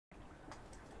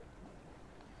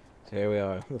So here we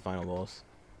are, the final boss.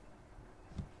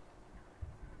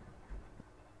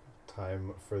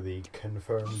 Time for the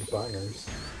confirmed bangers.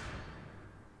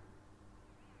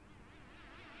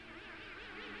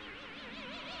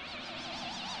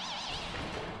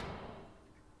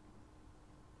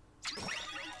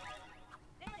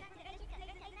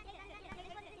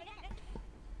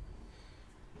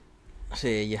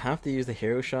 See, you have to use the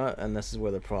hero shot, and this is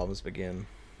where the problems begin.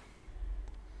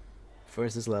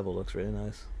 First, this level looks really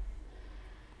nice.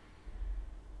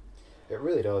 It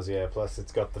really does, yeah. Plus,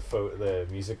 it's got the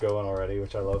music going already,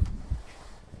 which I love.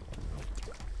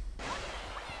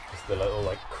 Just the little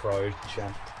like crowd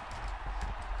chant.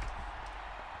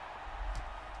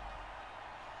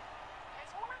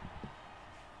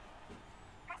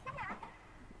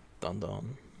 Dun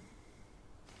dun.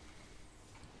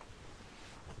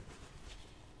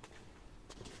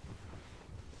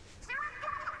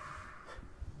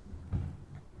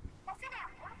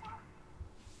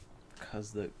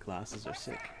 Because the glasses are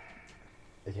sick.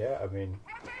 Yeah, I mean,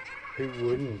 who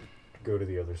wouldn't go to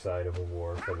the other side of a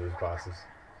war for those glasses?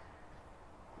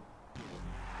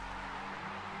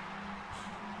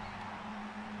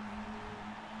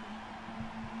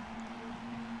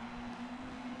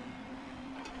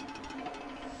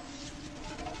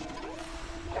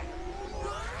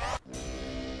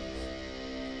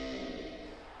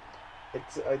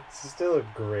 It's still a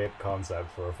great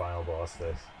concept for a final boss,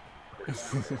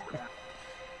 this.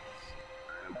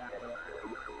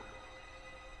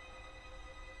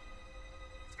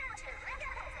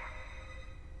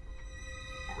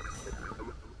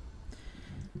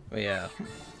 But yeah.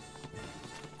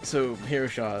 So hero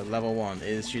shot level 1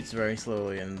 is shoots very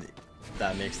slowly, and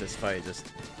that makes this fight just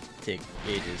take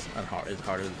ages and it's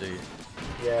harder to do.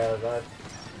 Yeah, that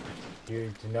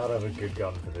you do not have a good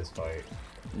gun for this fight.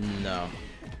 No.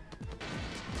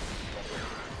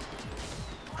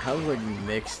 I have like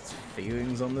mixed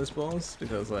feelings on this boss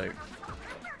because like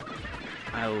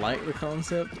I like the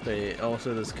concept, but it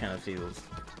also just kind of feels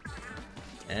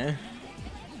eh.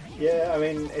 Yeah, I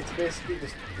mean, it's basically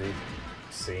just the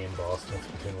same boss from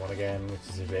Splatoon 1 again, which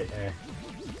is a bit eh.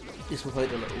 Just without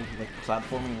the little like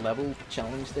platforming level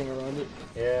challenge thing around it.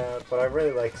 Yeah, but I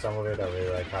really like some of it. I really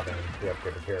like having the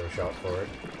upgraded hero shot for it.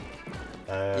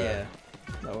 Yeah,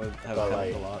 that would have helped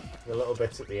like, a lot. The little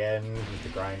bits at the end with the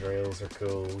grind rails are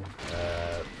cool.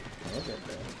 Okay,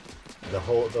 the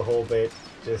whole bit,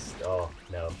 just oh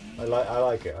no, I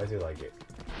like it. I do like it.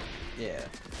 yeah.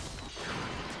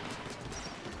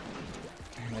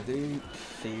 I do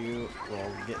feel,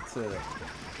 well, we get to...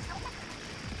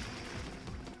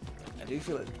 I do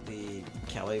feel like the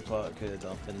Kelly plot could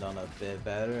have been done a bit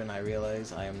better, and I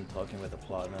realize I am talking about the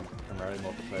plot in a primarily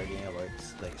multiplayer game about,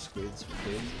 like, squids for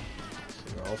kids,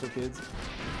 who are also kids,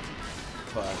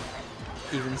 but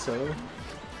even so...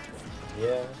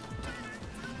 Yeah.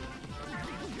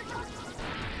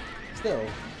 Still,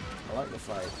 I like the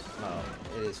fight. No,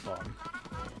 it is fun.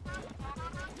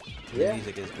 Yeah. The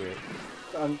music is great.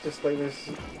 I'm just like, there's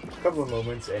a couple of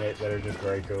moments in it that are just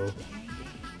very cool.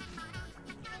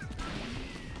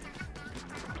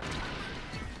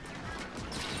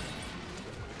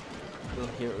 The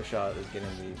hero shot is getting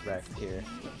me wrecked here.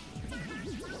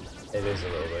 It is a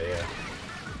little bit, yeah.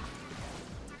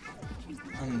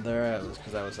 And there I was,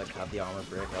 because I was like, had the armor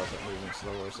break, I was like moving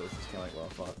slower, so it's just kind of like, well,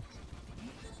 fuck.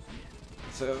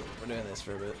 So, we're doing this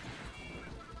for a bit.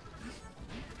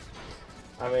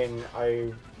 I mean,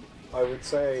 I would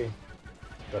say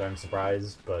that I'm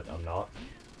surprised, but I'm not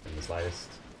in the slightest.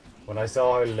 When I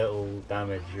saw how little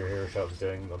damage your hero shot was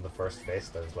doing on the first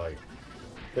fist, I was like,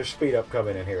 there's speed up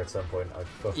coming in here at some point. I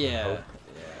fucking hope.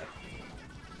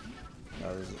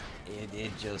 Yeah.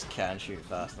 It just can't shoot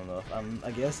fast enough.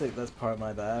 I guess like that's part of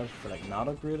my bad for like not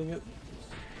upgrading it.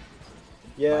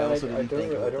 Yeah, I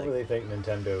don't really think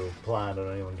Nintendo planned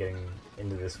on anyone getting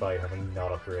into this fight having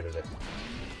not upgraded it.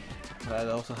 But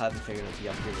I also hadn't figured out the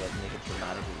upgrade would make it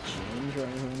dramatically change or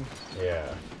anything.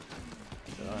 Yeah.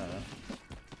 So, I don't know.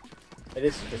 It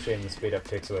is a shame the speed up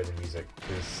takes away the music,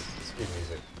 because it's good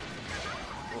music.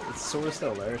 Well, it's sort of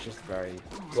still there, it's just very...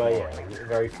 Well, yeah,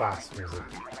 very fast music.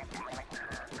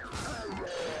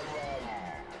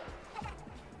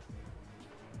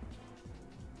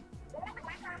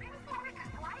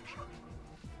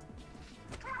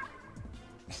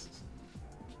 It's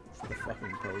the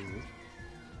fucking poses.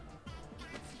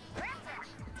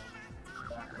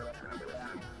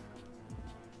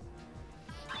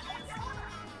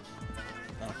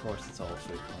 And of course it's all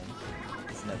food porn.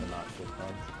 It's never not food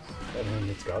porn. I mean,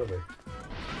 it's gotta be.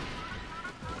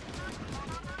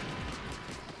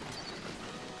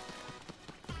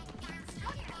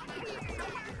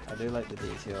 I do like the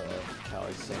detail of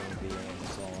Callie singing being in the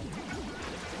song.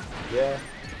 Yeah.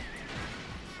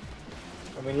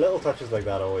 I mean, little touches like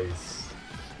that always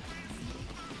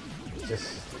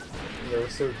just, they're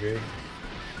so good.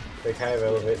 They kind of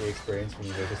elevate the experience when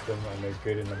you notice them, and they're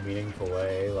good in a meaningful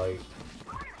way. Like,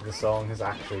 the song has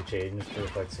actually changed to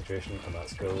reflect the situation from that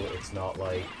school. It's not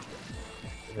like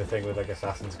the thing with like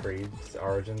Assassin's Creed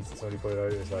Origins that somebody put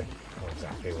out. It was like, I don't know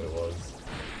exactly what it was,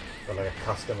 but like a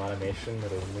custom animation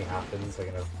that only happens like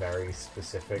in a very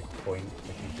specific point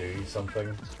if you do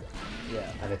something. Yeah.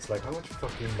 And it's like, how much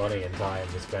fucking money and time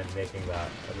is spent making that?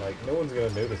 And like, no one's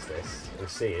gonna notice this or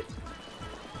see it.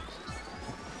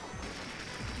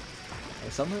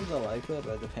 Like, sometimes I like it,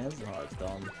 but it depends on how it's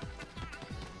done.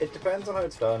 It depends on how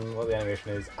it's done, what the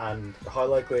animation is, and how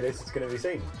likely it is it's going to be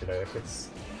seen. You know, if it's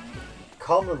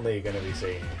commonly going to be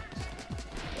seen,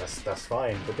 that's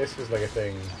fine. But this was like a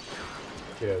thing,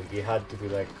 you know, you had to be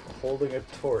like holding a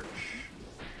torch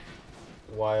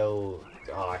while,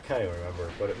 oh, I can't even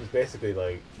remember, but it was basically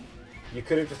like, you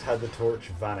could have just had the torch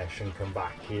vanish and come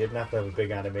back. You didn't have to have a big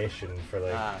animation for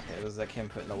like... Okay, it was like him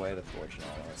putting away the torch and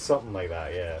all that. Something like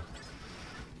that, yeah.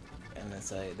 And then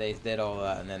say they did all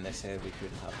that, and then they said we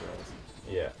couldn't have girls.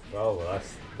 Yeah, well,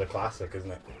 that's the classic,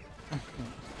 isn't it?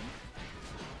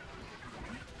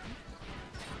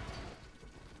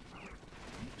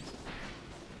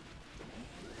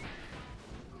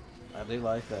 I do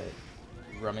like that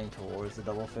running towards the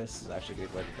double fist is actually a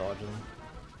good way to dodge them.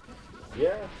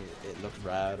 Yeah. It looks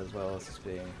rad as well as just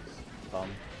being fun.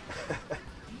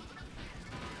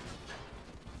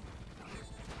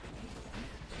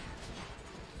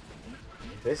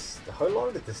 How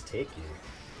long did this take you?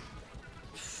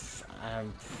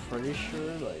 I'm pretty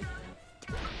sure, like,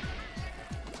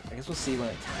 I guess we'll see when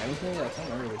it times me. I can't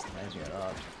remember if this times me or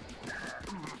not.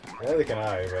 Neither can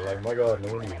I, but like, my god,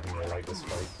 no one even really like this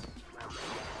fight.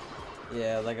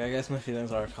 Yeah, like, I guess my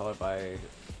feelings are colored by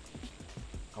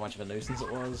how much of a nuisance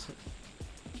it was.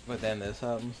 But then this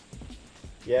happens.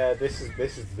 Yeah, this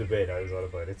is the debate I was on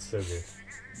about. It's so good.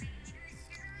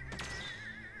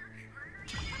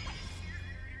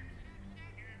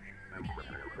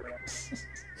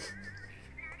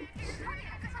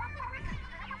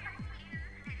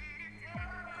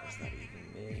 What does that even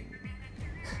mean?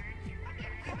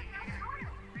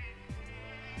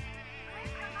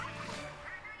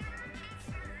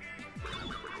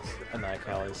 And now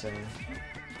Callie singing.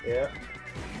 Yeah.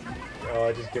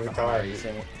 Oh, just give me time.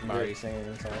 Mari singing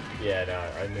inside. Yeah, no,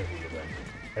 I knew who you meant.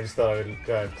 I just thought I would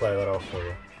play that off for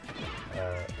you.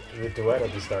 The duet will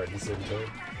be starting soon too.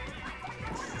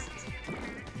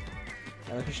 I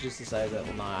think we should just decide that,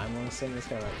 well, nah, I'm gonna sing this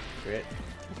kind of great.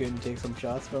 You couldn't take some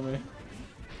shots from me.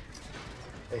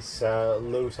 It's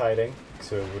low tiding,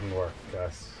 so it wouldn't work,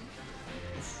 guys.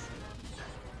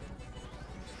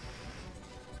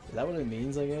 Is that what it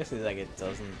means, I guess? Is like it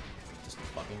doesn't just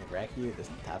fucking wreck you, it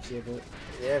just taps you a bit?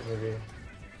 Yeah, maybe.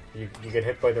 You get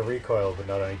hit by the recoil, but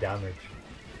not any damage.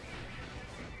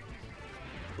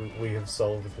 We have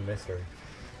solved the mystery.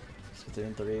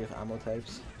 Splatoon 3 with ammo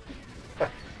types.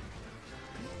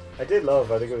 I did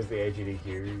love, I think it was the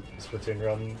AGDQ Splatoon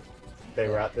run. They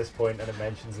were at this point and it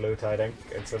mentions low tiding,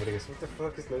 and somebody goes, what the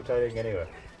fuck is low tiding anyway?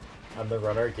 And the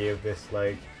runner gave this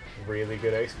like really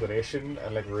good explanation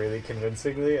and like really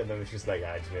convincingly, and then it was just like,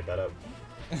 I just made that up.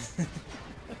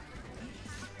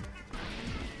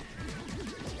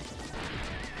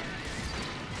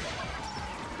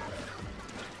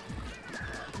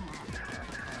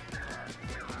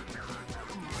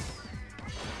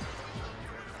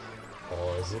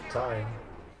 Oh, is it time?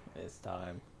 It's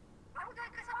time.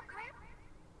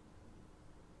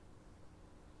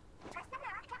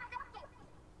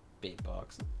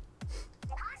 Beatbox.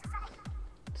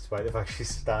 Despite the fact she's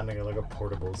standing on like a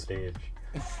portable stage.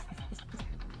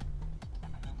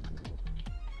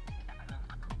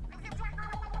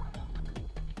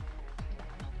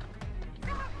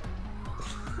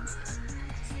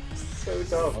 So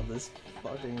dumb. Love this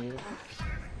fucking music.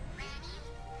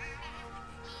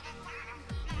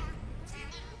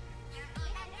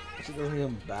 She doesn't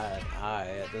even bat an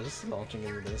eye. They're just launching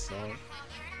into this song.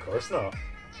 Of course not.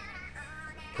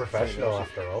 Professional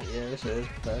after all. Yeah, she is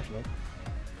professional.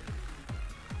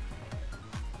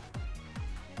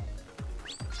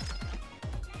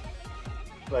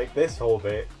 Like this whole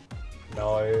bit,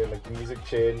 now like the music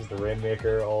change, the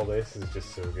Rainmaker, all this is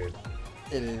just so good.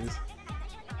 It is.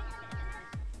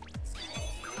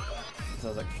 So I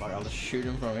was like, fuck, I'll just shoot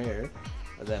him from here.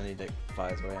 But then he like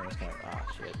flies away and I'm just kind of like, ah,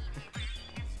 shit.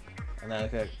 And then I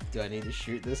was like, do I need to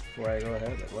shoot this before I go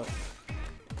ahead? Like, what?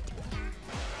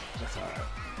 That's alright.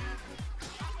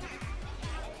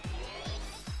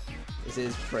 This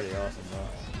is pretty awesome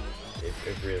though.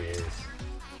 It really is.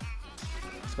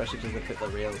 Especially because they put the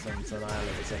rails in, so now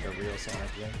it's like a real Sonic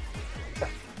game.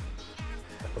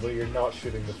 Although you're not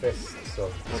shooting the fists,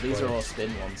 so... Well, these are all spin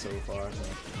ones so far, so...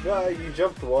 Yeah, you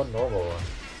jumped one normal one.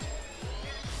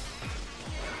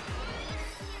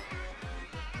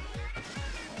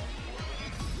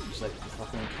 Just like the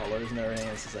fucking colours and everything,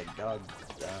 it's just like, god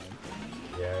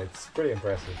damn. Yeah, it's pretty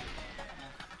impressive.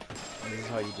 And this is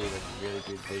how you do like really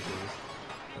good visuals.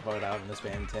 Without having to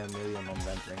spend 10 million on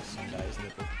venturing some guy's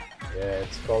nipple. Yeah,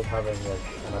 it's called having like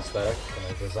an aesthetic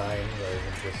and a design rather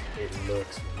than just it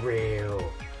looks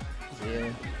real.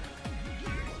 Yeah.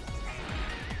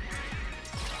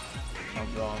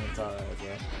 I'm wrong, it's alright as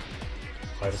well.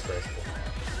 How disgraceful.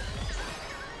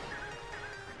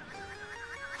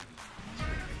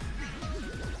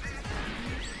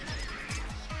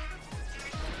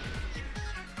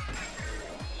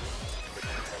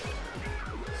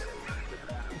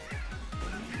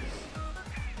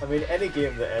 I mean, any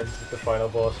game that ends with the final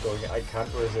boss going, I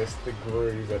can't resist the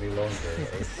groove any longer.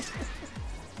 Is...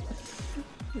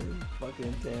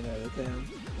 Fucking 10 out of 10.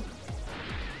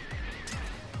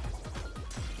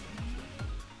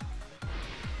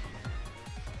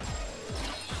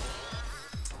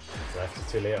 Left it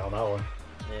too late on that one.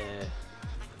 Yeah.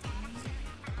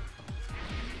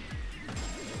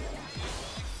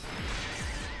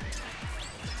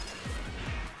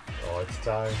 Oh, it's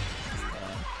time.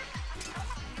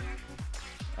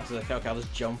 Like, I'll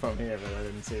just jump from here, but I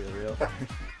didn't see the real.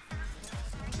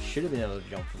 Should have been able to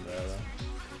jump from there, though.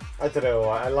 I don't know,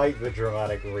 I like the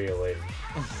dramatic reel-in.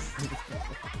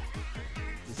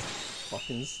 Just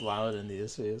fucking slam it into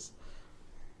his face.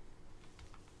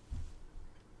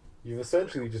 You've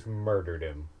essentially just murdered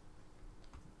him.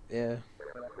 Yeah.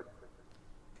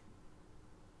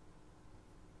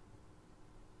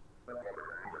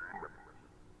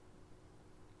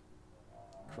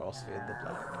 Crossfade the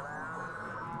black.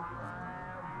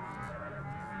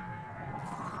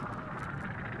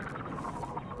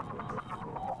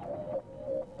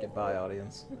 Goodbye,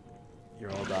 audience.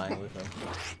 You're all dying with him.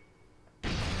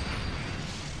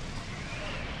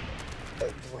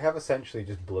 We have essentially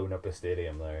just blown up a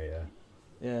stadium there,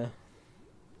 yeah. Yeah.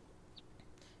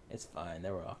 It's fine,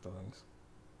 they were octolings.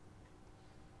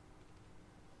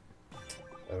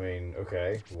 I mean,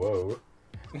 okay, whoa.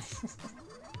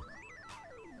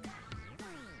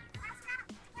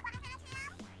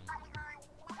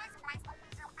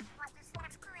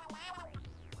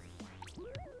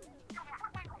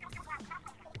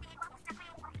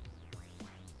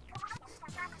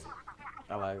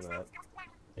 I like that.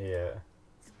 Yeah.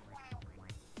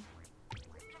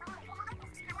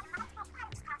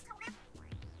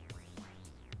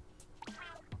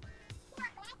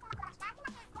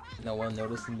 No one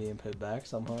noticed him being put back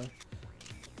somehow.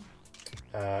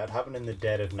 It happened in the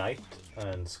dead of night,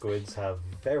 and squids have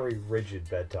very rigid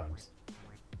bedtimes.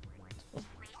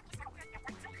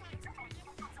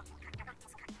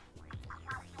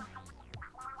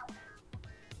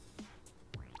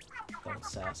 Don't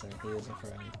sass him, he is a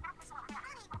friend.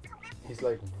 He's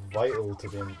like vital to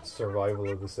the survival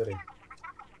of the city.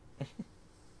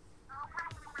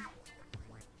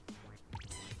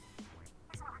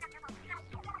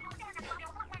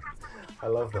 I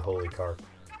love the holy carp.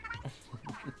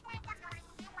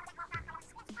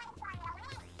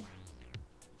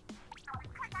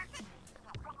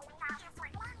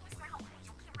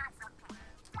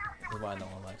 That's why no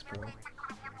one likes Pearl.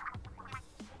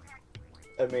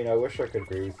 I mean, I wish I could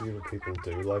agree with you, but people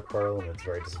do like Pearl, and it's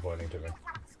very disappointing to me.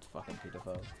 It's fucking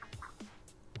pedophile.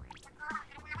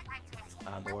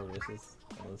 And or racist.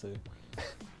 One of the two.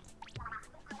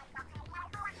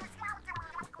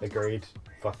 Agreed.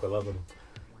 Fuck, I love him.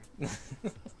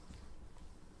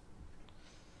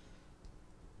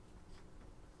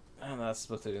 And that's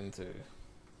Splatoon 2.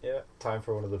 Yeah, time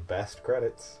for one of the best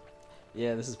credits.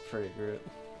 Yeah, this is pretty great.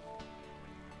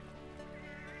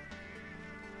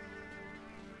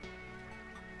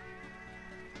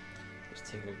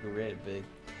 Just take a great big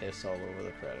piss all over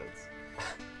the credits.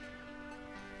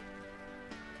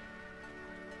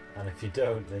 And if you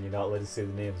don't, then you're not allowed to see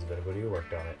the names of anybody who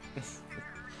worked on it.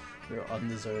 You're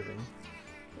undeserving.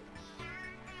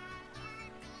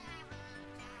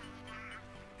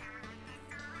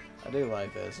 I do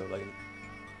like this, so like,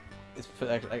 it's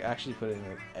actually putting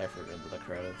like effort into the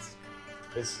credits.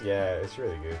 It's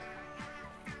really good.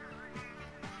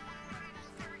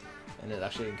 And it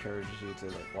actually encourages you to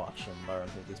like watch and learn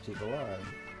who these people are.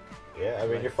 Yeah, I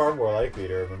mean, like, you're far more likely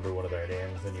to remember one of their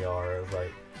names than you are of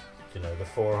like, you know, the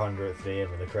 400th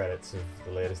name in the credits of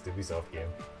the latest Ubisoft game.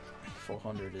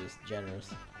 400 is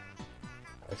generous.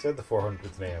 I said the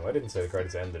 400th name. I didn't say the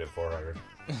credits ended at 400.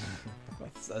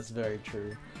 That's very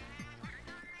true.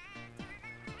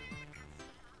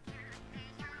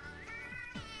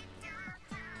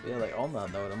 Yeah, like on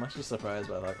that note, I'm actually surprised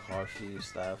by like how few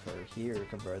staff are here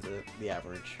compared to the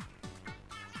average.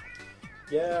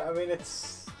 Yeah, I mean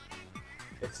it's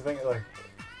a thing like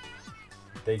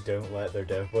they don't let their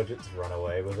dev budgets run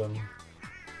away with them.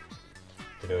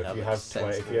 You know, if you have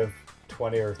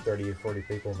 20 or 30 or 40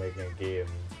 people making a game,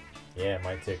 yeah, it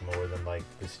might take more than like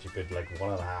the stupid like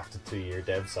 1.5 to 2 year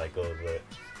dev cycle that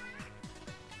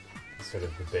sort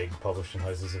of the big publishing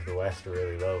houses of the West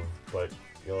really love, but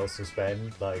you'll also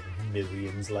spend like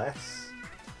millions less.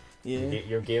 Yeah.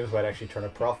 Your games might actually turn a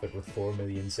profit with 4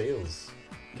 million sales.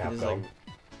 Capcom.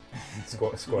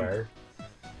 Square.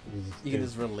 You can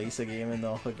just release a game and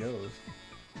off it goes.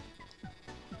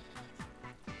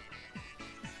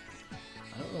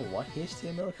 I don't know what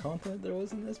HTML content there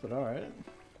was in this, but alright.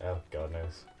 Oh, God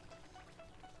knows.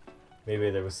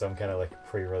 Maybe there was some kind of like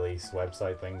pre-release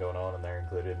website thing going on and they're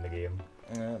included in the game.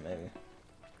 Yeah, maybe.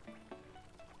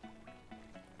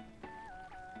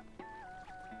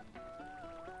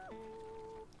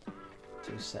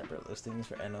 Two separate listings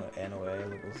for NOA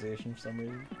localization for some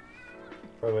reason.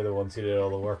 Probably the ones who did all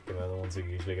the work and then the ones who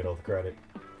usually get all the credit.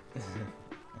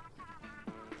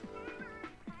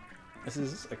 This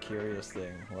is a curious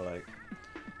thing where like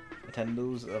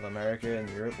Nintendo's of America and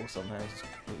Europe will sometimes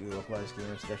completely localize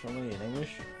games differently in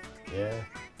English. Yeah.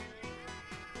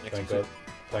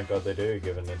 Thank God they do,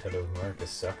 given Nintendo of America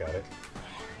suck at it.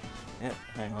 Yep,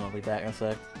 hang on, I'll be back in a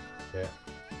sec. Yeah.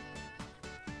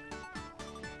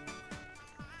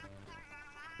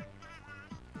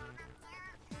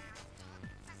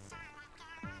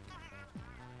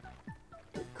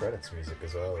 Good credits music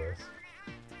as well, this.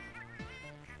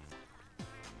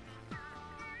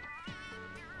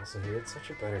 Also, he did such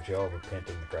a better job of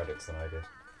painting the credits than I did.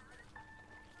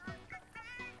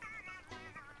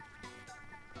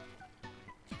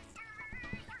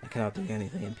 I cannot do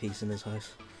anything in peace in this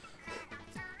house.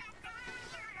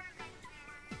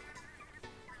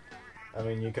 I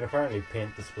mean, you can apparently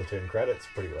paint the Splatoon credits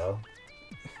pretty well.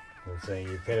 I'm saying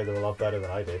you painted them a lot better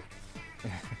than I did.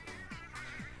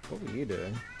 What were you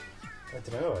doing? I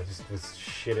don't know, I just was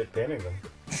shit at painting them.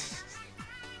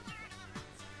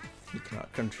 You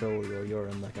cannot control your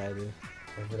urine like I do.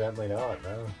 Evidently not,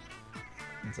 no.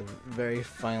 It's a very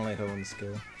finely honed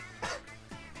skill.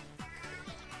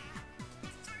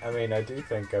 I mean, I do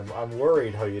think I'm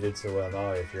worried how you did so well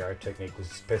now if your art technique was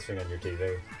just pissing on your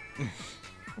TV.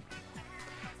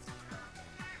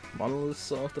 Monolith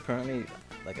Soft apparently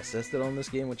like assisted on this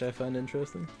game, which I found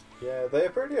interesting. Yeah, they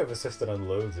apparently have assisted on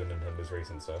loads of Nintendo's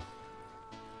recent stuff.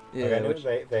 Yeah, like, I know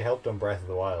they helped on Breath of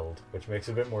the Wild, which makes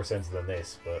a bit more sense than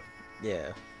this, but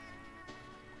yeah,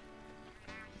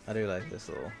 I do like this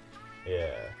little.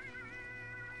 yeah.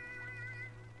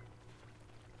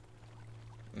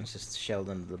 It's just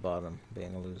Sheldon at the bottom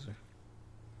being a loser.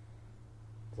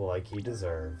 Like he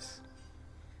deserves.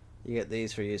 You get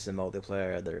these for use in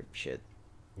multiplayer, they're shit.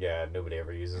 Yeah, nobody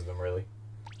ever uses them really.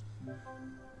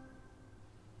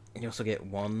 You also get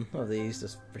one of these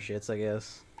just for shits, I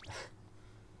guess.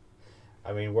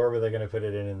 I mean, where were they going to put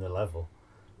it in the level?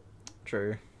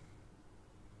 True.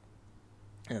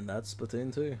 And that's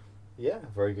Splatoon 2. Yeah,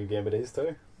 very good game it is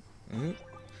too. Mm-hmm.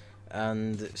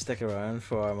 And stick around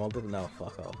for our no,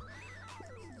 fuck off.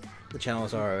 The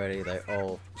channels are already like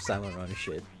all salmon run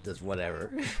shit, just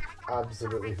whatever.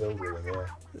 Absolutely filled with them,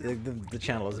 yeah. The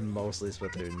channel is mostly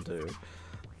Splatoon 2.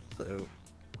 So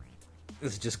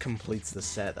this just completes the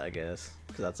set, I guess,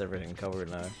 because that's everything covered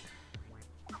now.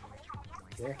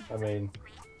 Yeah, I mean,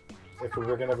 if we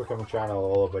were going to become a channel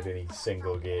all about any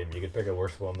single game, you could pick a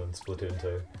worse one than Splatoon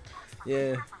 2.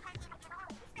 Yeah.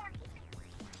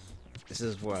 This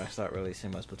is where I start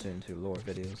releasing my Splatoon 2 lore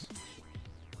videos.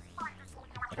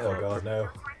 Oh god, no.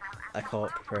 I call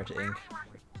it Prepare to Ink.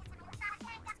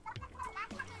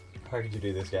 How could you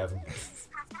do this, Gavin?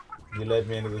 You led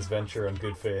me into this venture on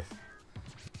good faith.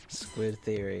 Squid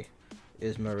Theory.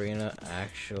 Is Marina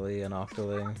actually an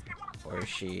Octoling? Or is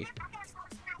she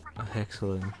a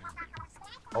Hexaling?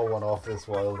 I'll one off this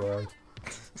wild ride.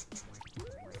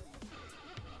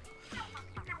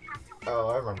 Oh,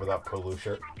 I remember that polo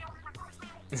shirt.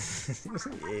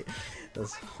 Yeah,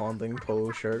 this haunting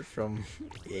polo shirt from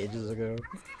ages ago.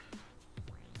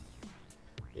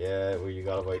 Yeah, where you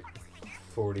got about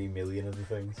 40 million of the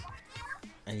things.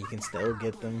 And you can still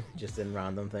get them just in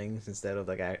random things instead of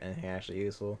like anything actually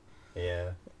useful.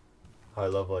 Yeah. How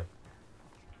lovely.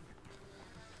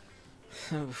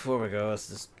 Before we go, it's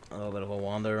just a little bit of a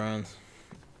wander around.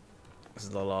 This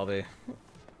is the lobby.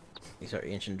 These are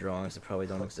ancient drawings that probably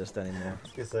don't exist anymore. I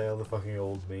was gonna say all the fucking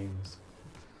old memes.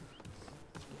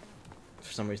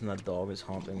 For some reason that dog is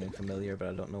haunting me familiar, but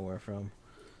I don't know where from.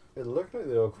 It looked like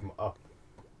the dog from Up.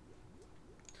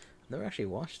 Never actually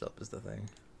watched Up is the thing.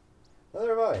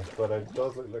 Neither have I, but it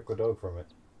does look like the dog from it.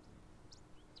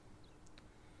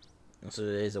 So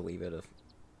there is a wee bit of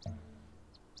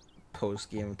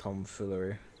post-game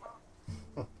tomfoolery.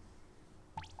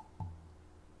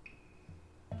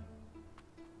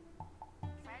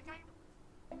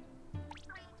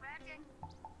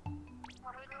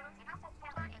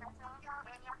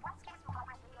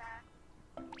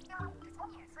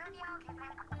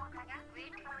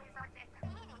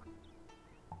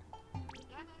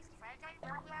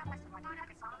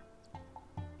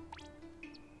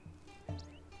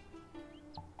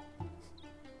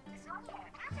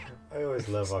 I always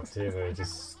love Octavia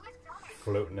just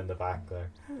floating in the back there.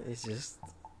 He's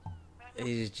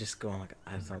just going like,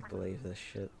 I don't believe this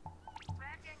shit.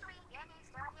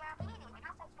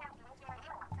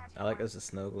 I like there's a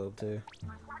snow globe too.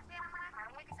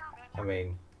 I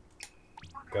mean,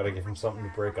 gotta give him something to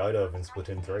break out of in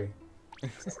Splatoon 3.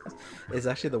 It's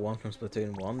actually the one from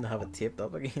Splatoon 1 to have it taped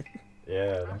up again.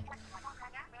 Yeah.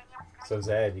 So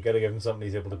Zed, you gotta give him something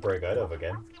he's able to break out of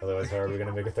again. Otherwise, how are we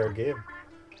gonna make a third game?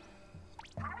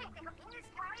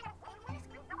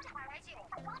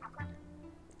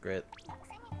 Great.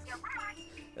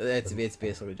 It's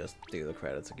basically just do the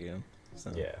credits again.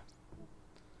 So. Yeah.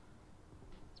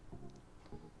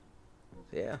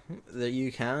 Yeah,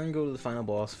 you can go to the final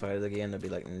boss fight again. There'll be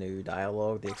like new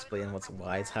dialogue to explain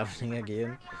why it's happening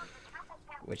again,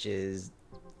 which is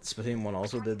Splatoon 1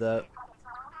 also did that,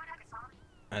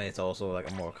 and it's also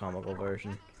like a more comical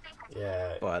version.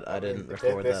 Yeah. But I didn't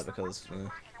record that because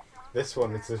this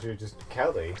one it's literally just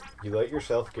Kelly. You let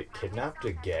yourself get kidnapped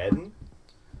again?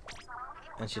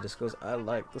 And she just goes, "I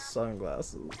like the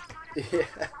sunglasses." Yeah.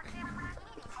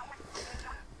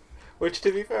 Which,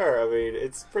 to be fair, I mean,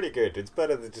 it's pretty good. It's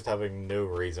better than just having no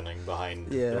reasoning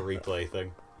behind the replay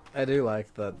thing. I do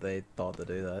like that they thought to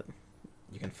do that.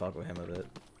 You can fuck with him a bit.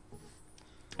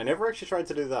 I never actually tried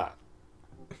to do that.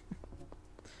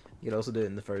 You could also do it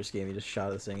in the first game. You just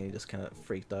shot this thing and you just kind of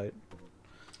freaked out.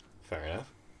 Fair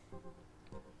enough.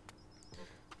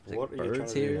 There's What like are you trying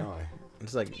to here. do now? I'm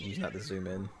just like using that to zoom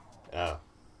in. Oh.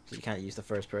 So you can't use the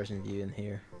first person view in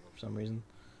here for some reason.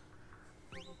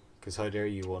 Because how dare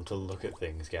you want to look at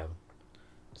things, Gavin?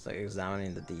 It's like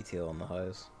examining the detail on the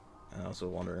house. And also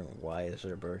wondering why is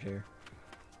there a bird here.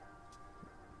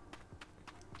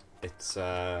 It's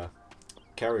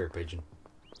carrier pigeon.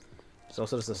 There's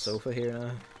also just a sofa here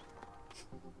now.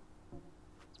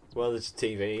 Well, it's a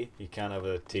TV. You can't have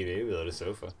a TV without a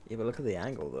sofa. Yeah, but look at the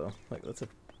angle though. Like that's a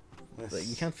like,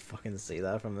 you can't fucking see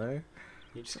that from there.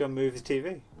 You just gotta move the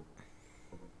TV.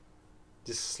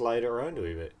 Just slide it around a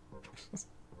wee bit.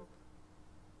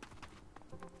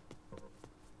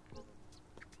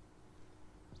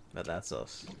 But that's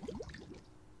us.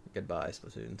 Goodbye,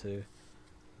 Splatoon 2.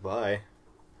 Bye.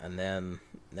 And then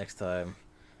next time,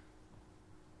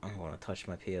 I'm gonna touch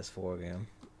my PS4 again.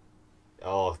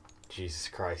 Oh, Jesus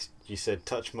Christ. You said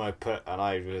touch my put, and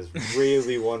I was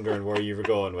really wondering where you were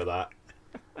going with that.